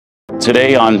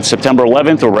Today on September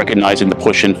 11th, we're recognizing the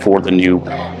push-in for the new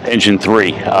Engine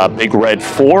 3. Big Red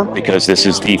 4, because this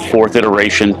is the 4th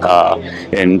iteration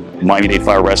in Miami-Dade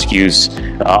Fire Rescue's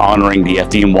honoring the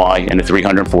FDNY and the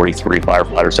 343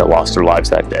 firefighters that lost their lives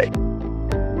that day.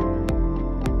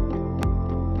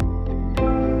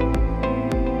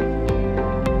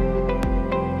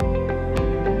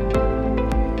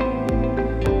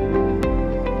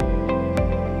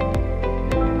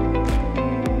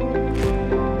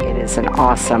 It's an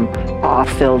awesome,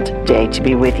 awe-filled day to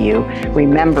be with you,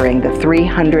 remembering the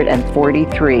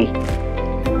 343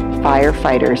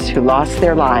 firefighters who lost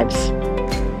their lives.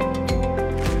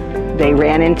 They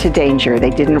ran into danger. They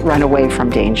didn't run away from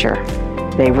danger.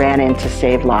 They ran in to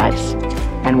save lives.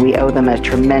 And we owe them a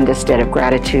tremendous debt of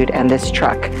gratitude, and this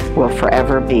truck will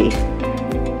forever be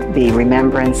the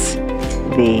remembrance,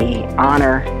 the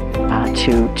honor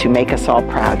to make us all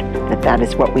proud that that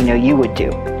is what we know you would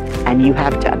do, and you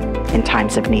have done in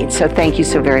times of need. So thank you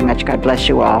so very much. God bless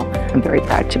you all. I'm very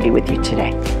proud to be with you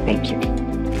today. Thank you.